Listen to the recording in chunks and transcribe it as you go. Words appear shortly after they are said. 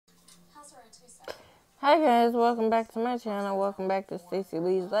Hi guys, welcome back to my channel. Welcome back to Stacy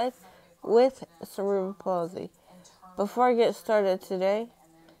Lee's Life with cerebral palsy. Before I get started today,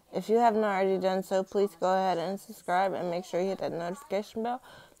 if you have not already done so, please go ahead and subscribe and make sure you hit that notification bell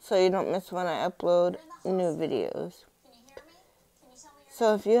so you don't miss when I upload new videos.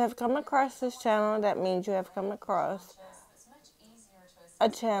 So if you have come across this channel, that means you have come across a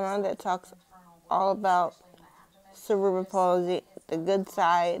channel that talks all about cerebral palsy, the good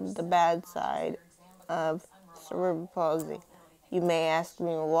side, the bad side of cerebral palsy. You may ask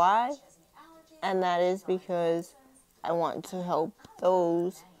me why, and that is because I want to help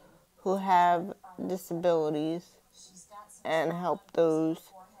those who have disabilities and help those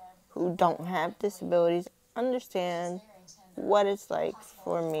who don't have disabilities understand what it's like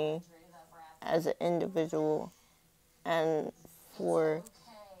for me as an individual and for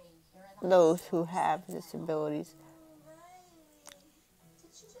those who have disabilities.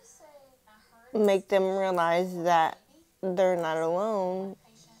 Make them realize that they're not alone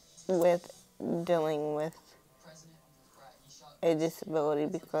with dealing with a disability,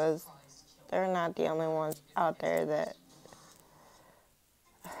 because they're not the only ones out there that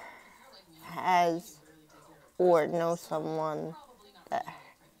has or knows someone that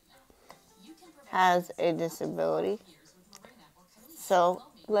has a disability. So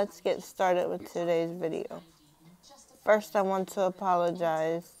let's get started with today's video. First, I want to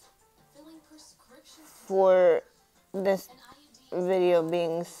apologize for this video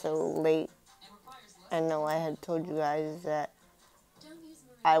being so late. I know I had told you guys that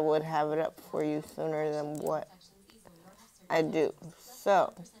I would have it up for you sooner than what I do.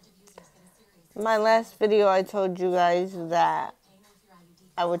 So, my last video I told you guys that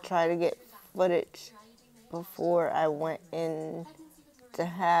I would try to get footage before I went in to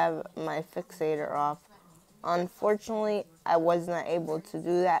have my fixator off. Unfortunately, I was not able to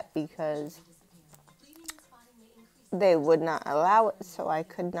do that because they would not allow it, so I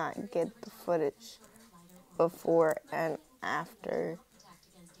could not get the footage before and after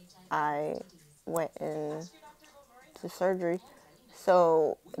I went in to surgery.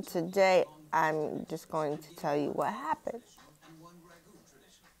 So today I'm just going to tell you what happened,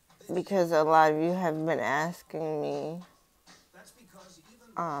 because a lot of you have been asking me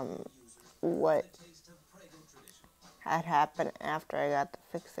what had happened after I got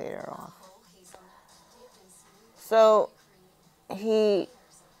the fixator off. So he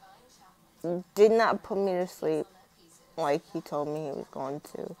did not put me to sleep like he told me he was going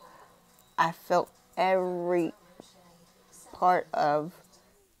to. I felt every part of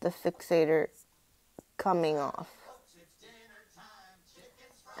the fixator coming off.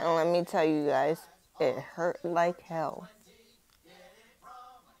 And let me tell you guys, it hurt like hell.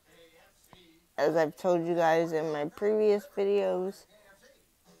 As I've told you guys in my previous videos,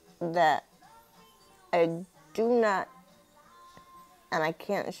 that I do not, and I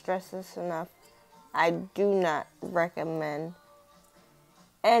can't stress this enough, I do not recommend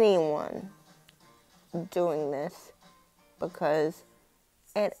anyone doing this, because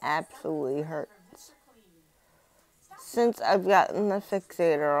it absolutely hurts. Since I've gotten the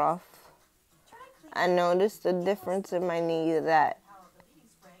fixator off, I noticed a difference in my knee, that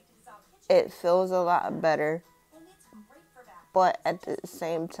it feels a lot better. But at the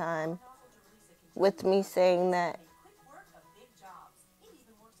same time, with me saying that,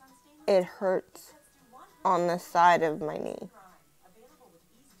 it hurts on the side of my knee.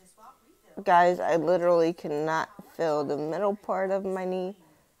 Guys, I literally cannot feel the middle part of my knee,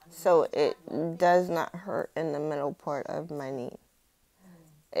 so it does not hurt in the middle part of my knee.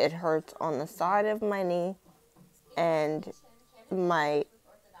 It hurts on the side of my knee, and my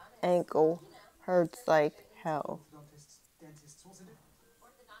ankle hurts like hell.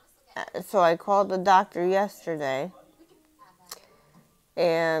 So I called the doctor yesterday,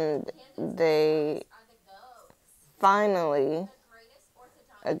 and they finally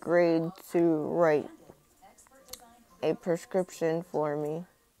agreed to write a prescription for me.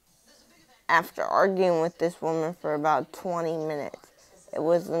 After arguing with this woman for about 20 minutes, it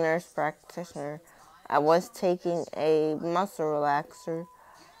was the nurse practitioner. I was taking a muscle relaxer,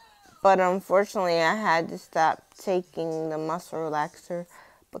 but unfortunately I had to stop taking the muscle relaxer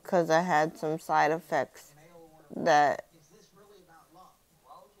because I had some side effects that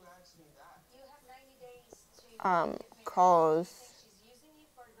caused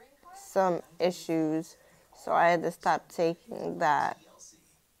some issues, so I had to stop taking that.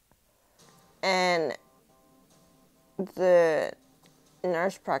 And the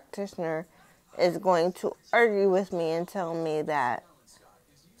nurse practitioner is going to argue with me and tell me that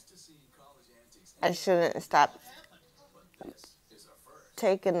I shouldn't stop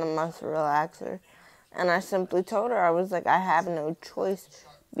taken the muscle relaxer. And I simply told her, I was like, I have no choice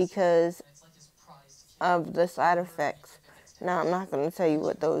because of the side effects. Now, I'm not going to tell you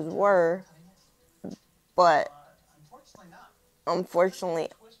what those were, but unfortunately,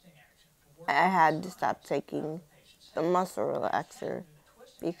 I had to stop taking the muscle relaxer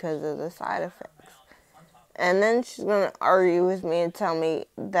because of the side effects. And then she's going to argue with me and tell me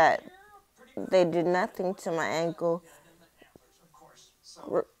that they did nothing to my ankle.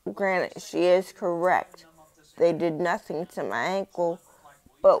 Granted, she is correct. They did nothing to my ankle,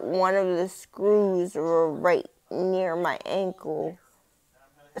 but one of the screws were right near my ankle.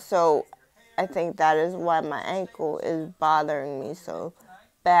 So I think that is why my ankle is bothering me so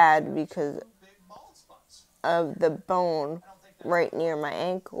bad, because of the bone right near my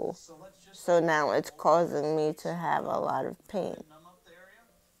ankle. So now it's causing me to have a lot of pain.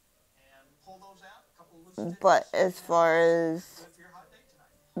 But as far as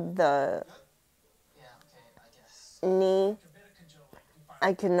the knee,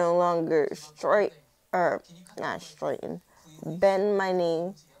 I can no longer bend my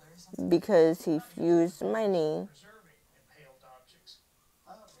knee because he fused my knee.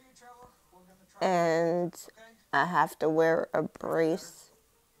 And I have to wear a brace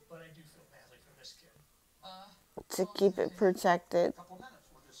to keep it protected.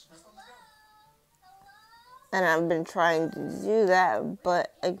 And I've been trying to do that,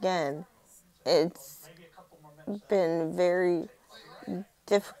 but again, it's been very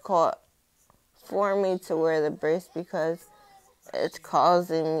difficult for me to wear the brace because it's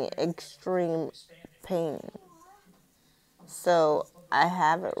causing me extreme pain. So I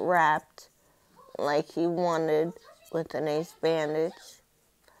have it wrapped like he wanted with an ace bandage.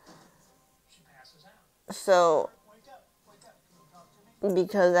 So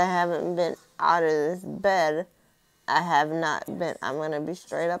because I haven't been out of this bed, I'm going to be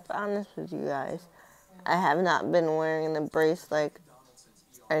straight up honest with you guys. I have not been wearing the brace like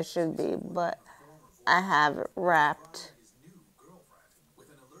I should be, but I have it wrapped.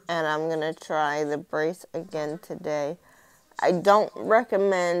 And I'm going to try the brace again today. I don't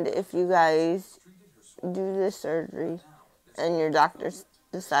recommend, if you guys do this surgery and your doctor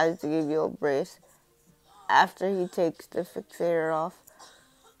decides to give you a brace after he takes the fixator off,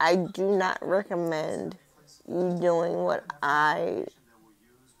 I do not recommend you doing what I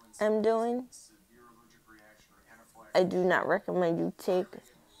am doing. I do not recommend you take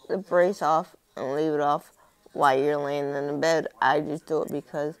the brace off and leave it off while you're laying in the bed. I just do it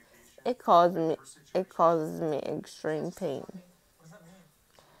because it causes me extreme pain.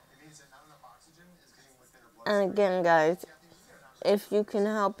 And again, guys, if you can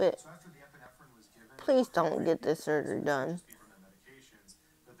help it, please don't get this surgery done.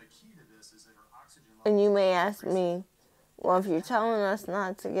 And you may ask me, well, if you're telling us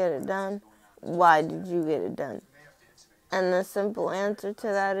not to get it done, why did you get it done? And the simple answer to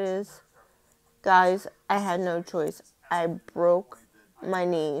that is, guys, I had no choice. I broke my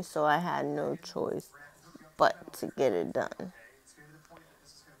knee, so I had no choice but to get it done.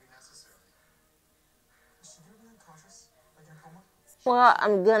 Well,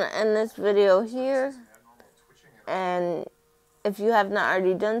 I'm going to end this video here. And if you have not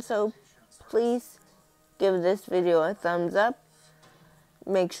already done so, please give this video a thumbs up.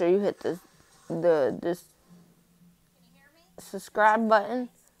 Make sure you hit the subscribe button.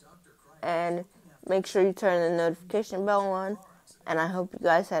 And make sure you turn the notification bell on. And I hope you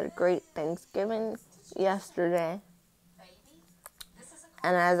guys had a great Thanksgiving yesterday.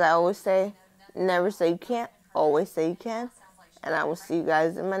 And as I always say, never say you can't, always say you can. And I will see you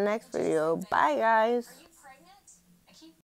guys in my next video. Bye, guys.